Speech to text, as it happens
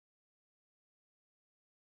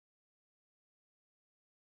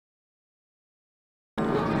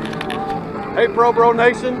Hey Pro Bro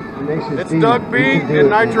Nation, it's Doug B and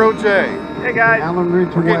Nitro J. Hey guys, we're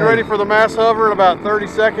getting ready for the mass hover in about 30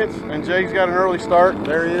 seconds, and Jay's got an early start.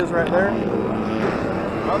 There he is right there.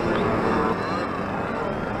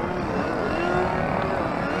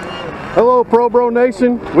 Hello Pro Bro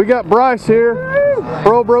Nation, we got Bryce here,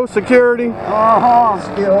 Pro Bro Security,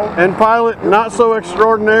 and pilot not so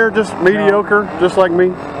extraordinaire, just mediocre, just like me.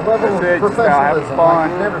 that's it, just have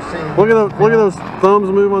fun. Look at those thumbs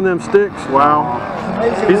move on them sticks. Wow.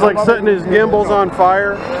 He's like setting his gimbals on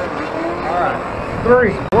fire. Alright, 3,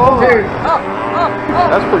 2,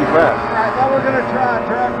 That's pretty fast. Alright, now we're going to try a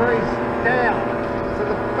drag race down. So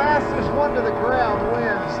the fastest one to the ground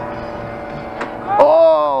wins.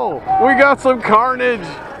 Oh, we got some carnage.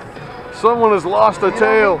 Someone has lost a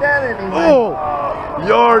tail. Oh,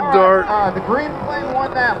 yard dart. The green plane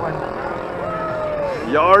won that one.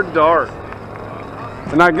 Yard dart.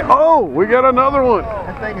 And we got another one.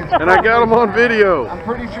 That thing is And I got him on video. I'm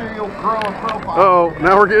pretty sure you'll grow a profile. Uh-oh,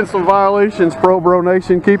 now we're getting some violations, Pro Bro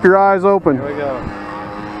Nation. Keep your eyes open. Here we go.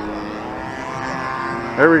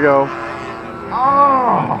 There we go.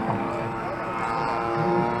 Oh!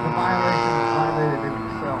 The violated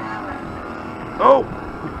himself. Oh!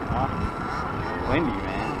 Windy,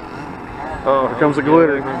 man. Oh, here comes the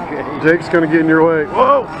glitter. Jake's gonna get in your way.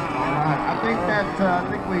 Whoa!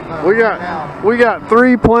 We got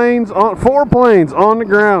 4 planes on the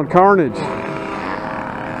ground. Carnage.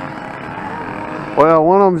 Well,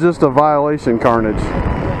 one of them's just a violation carnage,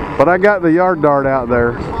 but I got the yard dart out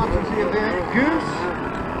there. Sponsors the event, Goose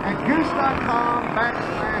at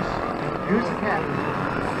goose.com/Goose Academy.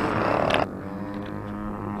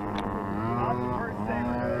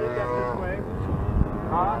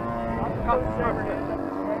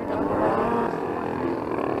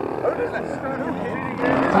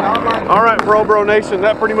 All right, Pro Bro Nation,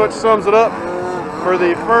 that pretty much sums it up for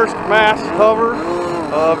the first mass hover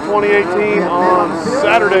of 2018 on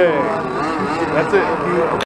Saturday. That's it.